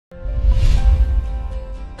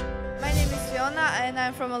Fiona and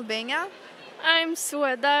I'm from Albania. I'm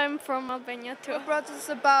Sueda, I'm from Albania too. The project is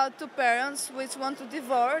about two parents which want to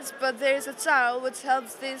divorce, but there is a child which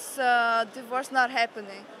helps this divorce not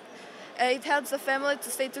happening. It helps the family to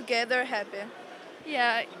stay together happy.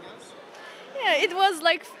 Yeah, it was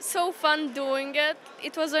like so fun doing it.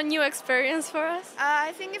 It was a new experience for us.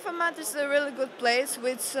 I think Infomatrix is a really good place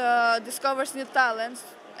which discovers new talents,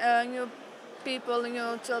 new people,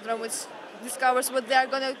 new children, which discovers what they are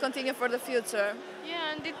going to continue for the future.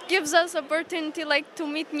 Yeah, and it gives us opportunity like to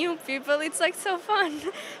meet new people. It's like so fun.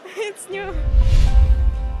 It's new.